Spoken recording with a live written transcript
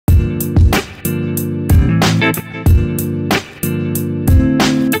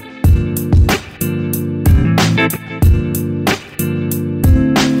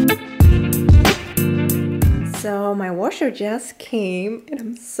washer just came and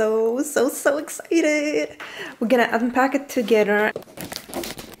I'm so excited. We're gonna unpack it together.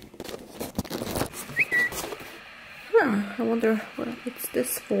 I wonder what it's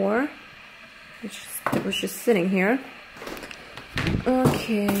this for. It was just sitting here.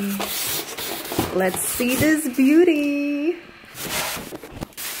 Okay, let's see this beauty.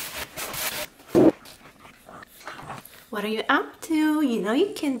 What are you up to? You know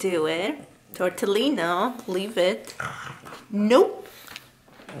you can do it. Tortellino, leave it. Nope.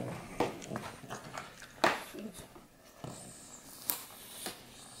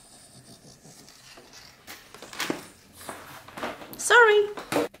 Sorry.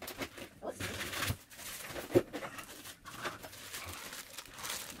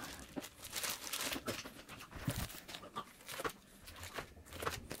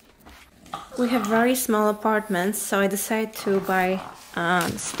 We have very small apartments, so I decided to buy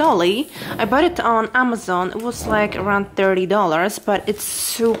Dolly. I bought it on Amazon. It was like around $30, but it's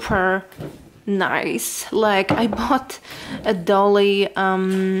super nice. Like, I bought a Dolly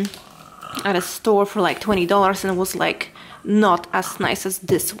at a store for like $20 and it was like not as nice as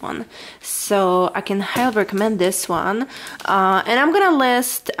this one. So I can highly recommend this one. And I'm gonna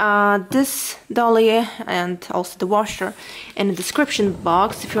list this Dolly and also the washer in the description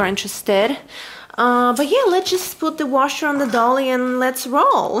box if you're interested. But yeah, let's just put the washer on the Dolly and let's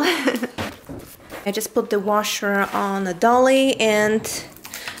roll. I just put the washer on the Dolly, and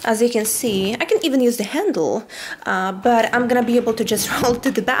as you can see, I can even use the handle, but I'm gonna be able to just roll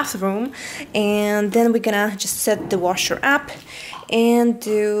to the bathroom, and then we're gonna just set the washer up and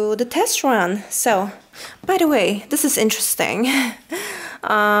do the test run. So, by the way, this is interesting.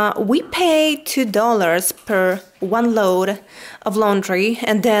 We pay $2 per one load of laundry,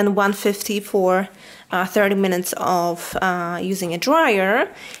 and then $1.50 for 30 minutes of using a dryer.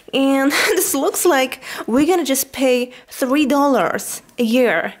 And this looks like we're gonna just pay $3 a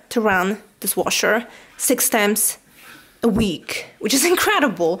year to run this washer 6 times a week, which is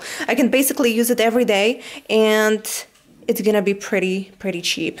incredible. I can basically use it every day, and it's gonna be pretty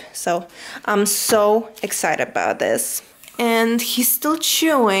cheap. So I'm so excited about this. And he's still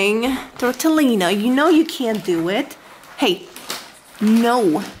chewing. Tortellino, you know you can't do it. Hey,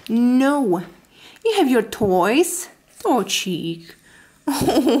 no. You have your toys. Oh, cheek.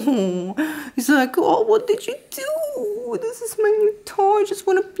 Oh, he's like, oh, what did you do? This is my new toy. I just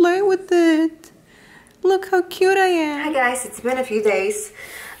want to play with it. Look how cute I am. Hi guys, it's been a few days.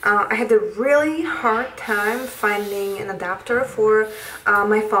 I had a really hard time finding an adapter for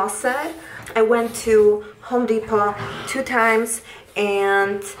my faucet. I went to Home Depot 2 times,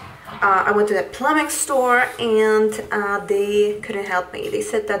 and I went to the plumbing store, and they couldn't help me. They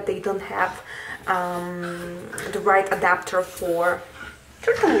said that they don't have the right adapter for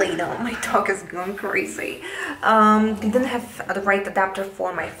Tortellino. My dog is going crazy. They didn't have the right adapter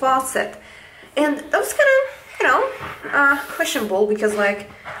for my faucet, and that was kind of, you know, questionable, because like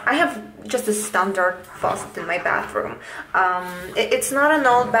I have just a standard faucet in my bathroom. It's not an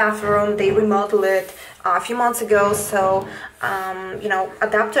old bathroom. They remodeled it a few months ago, so you know,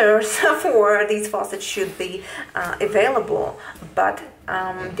 adapters for these faucets should be available, but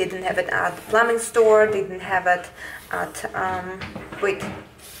they didn't have it at the plumbing store. They didn't have it at wait,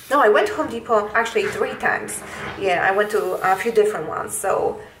 no, I went to Home Depot actually 3 times. Yeah, I went to a few different ones.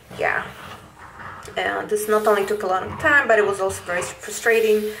 So yeah, and this not only took a long time, but it was also very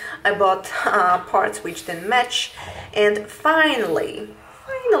frustrating. I bought parts which didn't match, and finally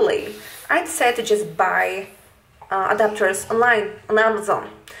I decided to just buy adapters online on Amazon.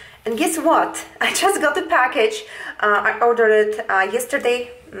 And guess what? I just got the package. I ordered it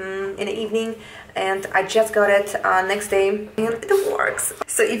yesterday in the evening, and I just got it next day, and it works.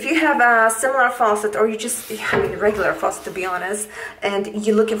 So if you have a similar faucet, or you just, I mean, regular faucet to be honest, and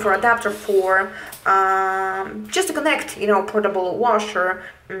you're looking for adapter for just to connect, you know, portable washer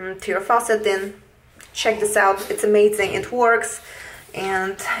to your faucet, then check this out. It's amazing. It works.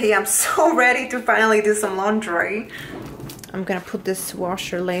 And yeah, I'm so ready to finally do some laundry. I'm gonna put this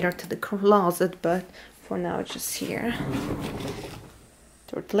washer later to the closet, but for now it's just here.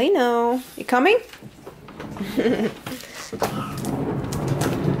 Tortellino, you coming? Is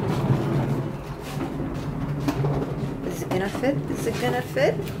it gonna fit? Is it gonna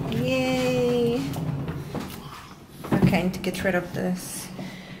fit? Yay! Okay, I need to get rid of this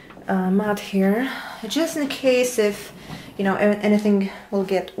mud here, just in case if, you know, anything will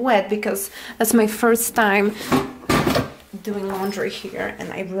get wet, because that's my first time doing laundry here,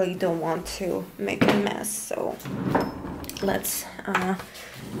 and I really don't want to make a mess. So let's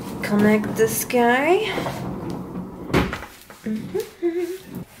connect this guy.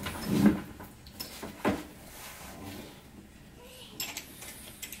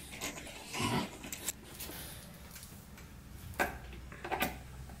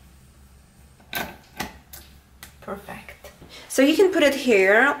 So you can put it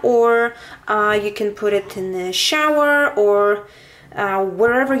here, or you can put it in the shower, or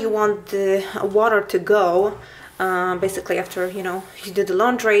wherever you want the water to go. Basically, after you do the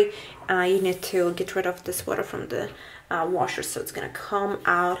laundry, you need to get rid of this water from the washer, so it's gonna come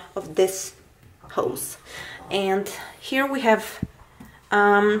out of this hose. And here we have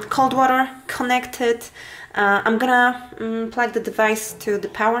cold water connected. I'm gonna plug the device to the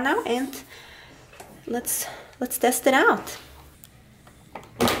power now, and let's test it out.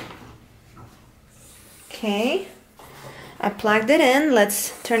 Okay, I plugged it in.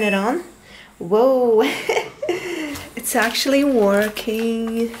 Let's turn it on. Whoa, it's actually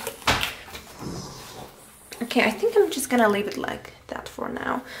working. Okay, I think I'm just gonna leave it like that for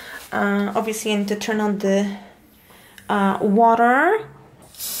now. Obviously I need to turn on the water,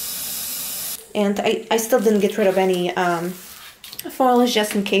 and I still didn't get rid of any foils,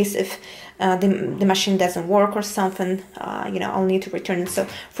 just in case if the machine doesn't work or something, I'll need to return it. So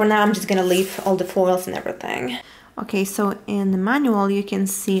for now I'm just gonna leave all the foils and everything. Okay, so in the manual you can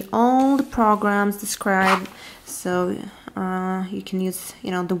see all the programs described, so you can use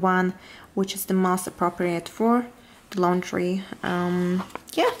the one which is the most appropriate for the laundry.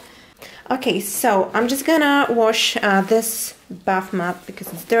 Yeah. Okay, so I'm just gonna wash this bath mat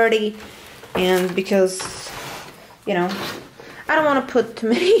because it's dirty, and because I don't want to put too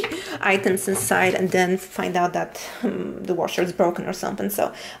many items inside and then find out that the washer is broken or something.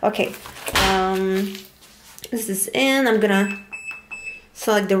 So okay, this is in. I'm gonna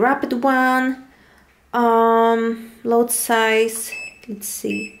select the rapid one, load size, let's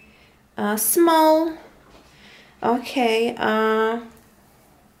see, small. Okay,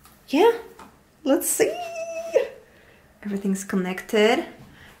 yeah, let's see. Everything's connected.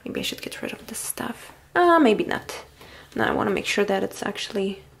 Maybe I should get rid of this stuff. Maybe not. Now I want to make sure that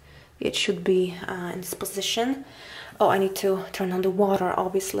it should be in this position. Oh, I need to turn on the water,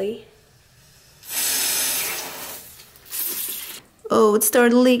 obviously. Oh, it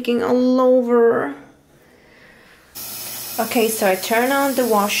started leaking all over. Okay, so I turn on the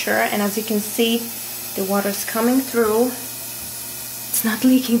washer, and as you can see, the water's coming through. It's not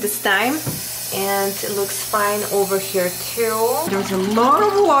leaking this time, and it looks fine over here too. There's a lot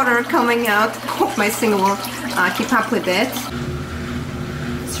of water coming out. Hope my singer will keep up with it.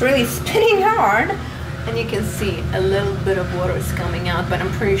 It's really spinning hard, and you can see a little bit of water is coming out, but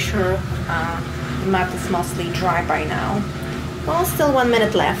I'm pretty sure the mat is mostly dry by now. Well, still 1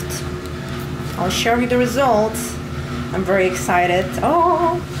 minute left. I'll show you the results. I'm very excited.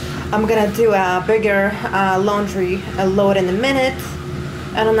 Oh, I'm gonna do a bigger laundry load in a minute.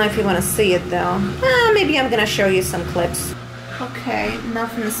 I don't know if you want to see it though. Maybe I'm gonna show you some clips. Okay,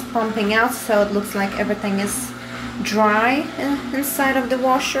 nothing is pumping out, so it looks like everything is dry inside of the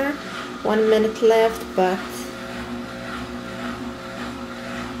washer. 1 minute left, but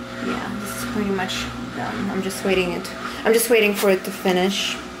yeah, this is pretty much done. I'm just waiting for it to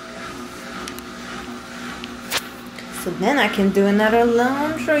finish. So then I can do another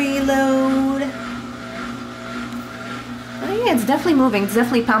laundry load. Oh yeah, it's definitely moving. It's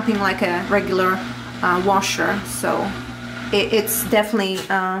definitely pumping like a regular washer. So it's definitely...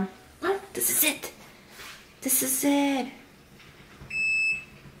 oh, this is it. This is it.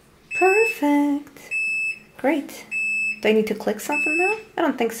 Perfect. Great. Do I need to click something now? I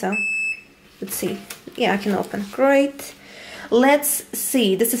don't think so. Let's see. Yeah, I can open. Great. Let's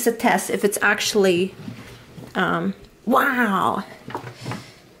see. This is a test if it's actually... wow!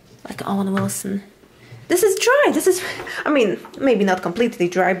 Like Owen Wilson. This is dry. This is, I mean, maybe not completely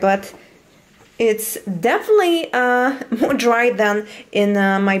dry, but it's definitely more dry than in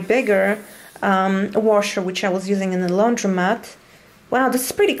my bigger washer, which I was using in the laundromat. Wow, this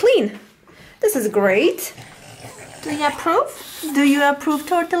is pretty clean. This is great. Do you approve? Do you approve,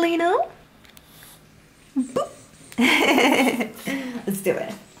 Tortellino? Let's do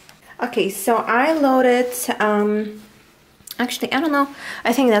it. Okay, so I loaded, actually, I don't know,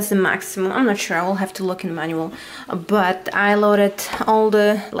 I think that's the maximum, I'm not sure, I will have to look in the manual, but I loaded all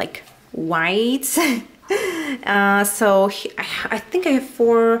the, like, whites, so I think I have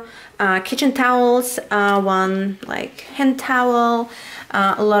 4 kitchen towels, 1, like, hand towel,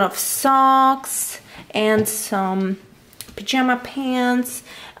 a lot of socks, and some pajama pants,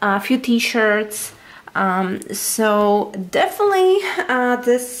 a few t-shirts, so definitely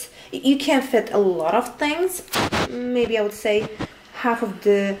this... You can fit a lot of things. Maybe I would say half of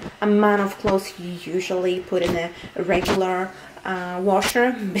the amount of clothes you usually put in a regular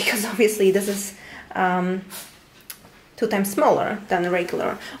washer, because obviously this is 2 times smaller than a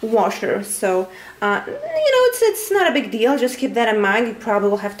regular washer. So it's not a big deal. Just keep that in mind. You probably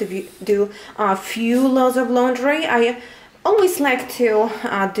will have to do a few loads of laundry. always like to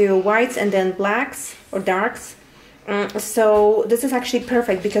do whites and then blacks or darks. So this is actually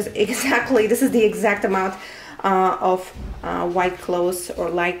perfect because exactly this is the exact amount of white clothes or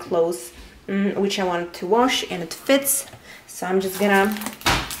light clothes which I want to wash, and it fits. So I'm just gonna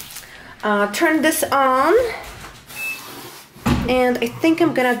turn this on, and I think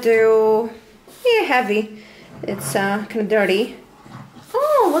I'm gonna do heavy. It's kind of dirty.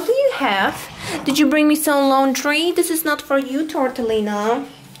 Oh, what do you have? Did you bring me some laundry? This is not for you, Tortellino.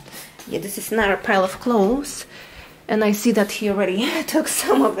 Yeah, this is not a pile of clothes. And I see that he already took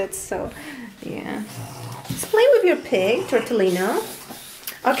some of it, so yeah. Let's play with your pig, Tortellino.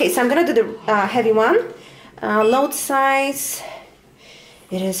 Okay, so I'm gonna do the heavy one. Load size,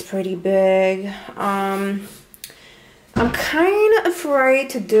 it is pretty big. I'm kind of afraid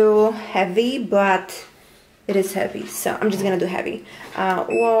to do heavy, but it is heavy, so I'm just gonna do heavy.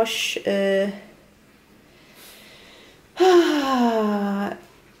 Wash, 2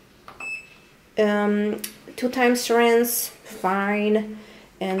 times rinse, fine,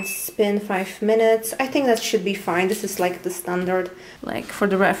 and spin 5 minutes. I think that should be fine. This is like the standard, like for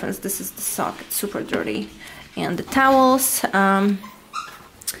the reference, this is the sock, it's super dirty. And the towels,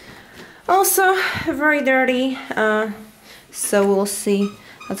 also very dirty, so we'll see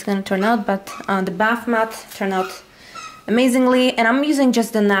how it's gonna turn out, but the bath mat turned out amazingly, and I'm using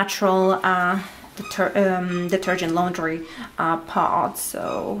just the natural detergent laundry pods,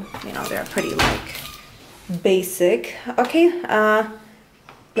 so you know they're pretty like basic. Okay,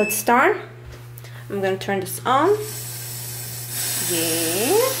 let's start. I'm gonna turn this on.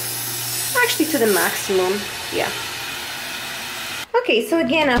 Yeah, actually to the maximum. Yeah. Okay, so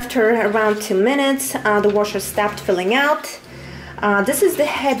again, after around 2 minutes, the washer stopped filling out. This is the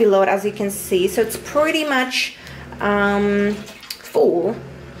heavy load, as you can see, so it's pretty much full,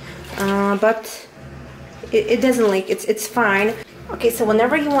 but it doesn't leak. It's fine. Okay, so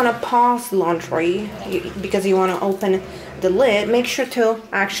whenever you want to pause laundry, because you want to open the lid, make sure to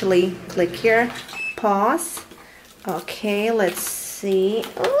actually click here, pause. Okay, let's see.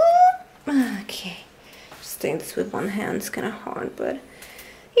 Okay, just doing this with one hand, it's kind of hard, but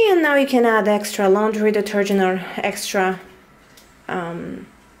yeah, now you can add extra laundry detergent or extra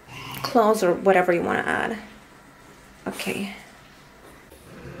clothes or whatever you want to add. Okay,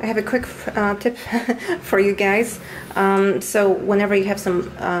 I have a quick tip for you guys. So whenever you have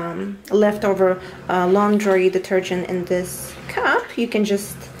some leftover laundry detergent in this cup, you can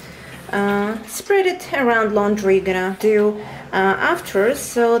just spread it around laundry you're gonna do after.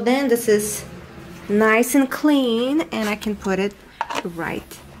 So then this is nice and clean, and I can put it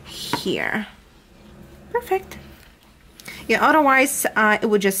right here. Perfect. Yeah, otherwise it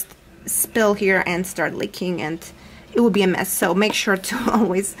would just spill here and start leaking, and it would be a mess. So make sure to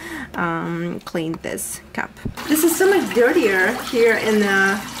always clean this cup. This is so much dirtier here in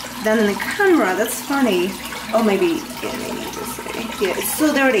than in the camera. That's funny. Oh, maybe this way. Yeah, it's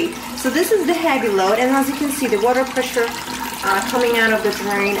so dirty. So this is the heavy load, and as you can see, the water pressure coming out of the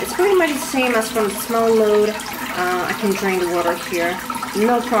drain, it's pretty much the same as from the small load. I can drain the water here,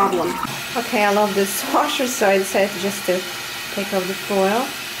 no problem. Okay, I love this washer, so I decided just to take off the foil.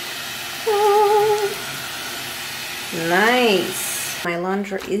 Oh, nice. My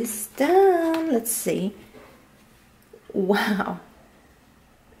laundry is done. Let's see. Wow.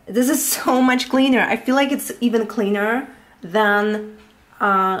 This is so much cleaner. I feel like it's even cleaner than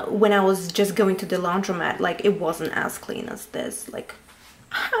when I was just going to the laundromat. Like, it wasn't as clean as this. Like,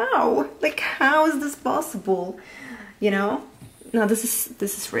 how? Like, how is this possible? You know? No, this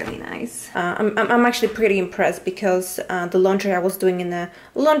is really nice. I'm actually pretty impressed, because the laundry I was doing in the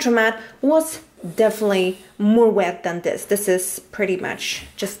laundromat was definitely more wet than this. This is pretty much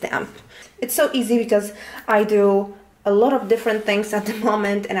just damp. It's so easy because I do a lot of different things at the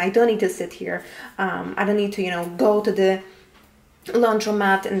moment, and I don't need to sit here. I don't need to, you know, go to the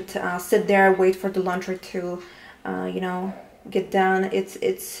laundromat and sit there, wait for the laundry to, you know, get done.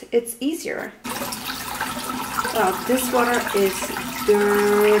 It's easier. Wow, this water is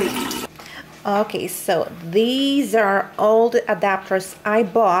dirty. Okay, so these are all the adapters I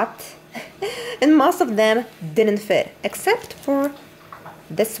bought, and most of them didn't fit, except for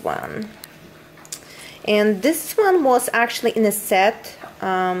this one. And this one was actually in a set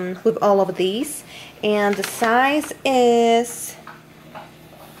with all of these, and the size is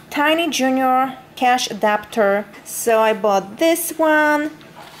Tiny Junior Cash Adapter. So I bought this one.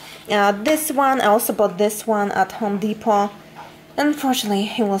 I also bought this one at Home Depot.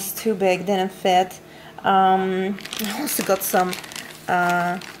 Unfortunately, it was too big, didn't fit. I also got some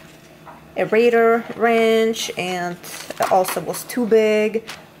aerator wrench, and it also was too big.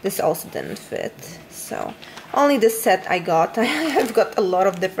 This also didn't fit. So only this set I got. I've got a lot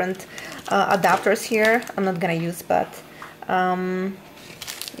of different adapters here. I'm not gonna use, but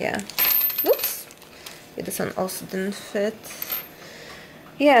yeah. Oops. Yeah, this one also didn't fit.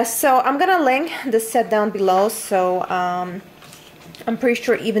 Yeah, so I'm gonna link this set down below. So I'm pretty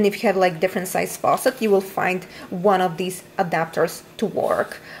sure even if you have like different size faucet, you will find one of these adapters to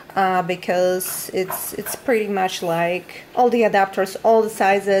work, because it's pretty much like all the adapters, all the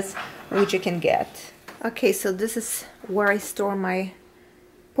sizes which you can get. Okay, so this is where I store my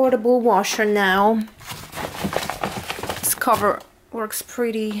portable washer now. This cover works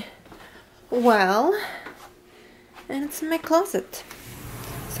pretty well, and it's in my closet,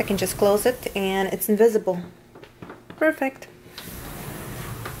 so I can just close it and it's invisible. Perfect.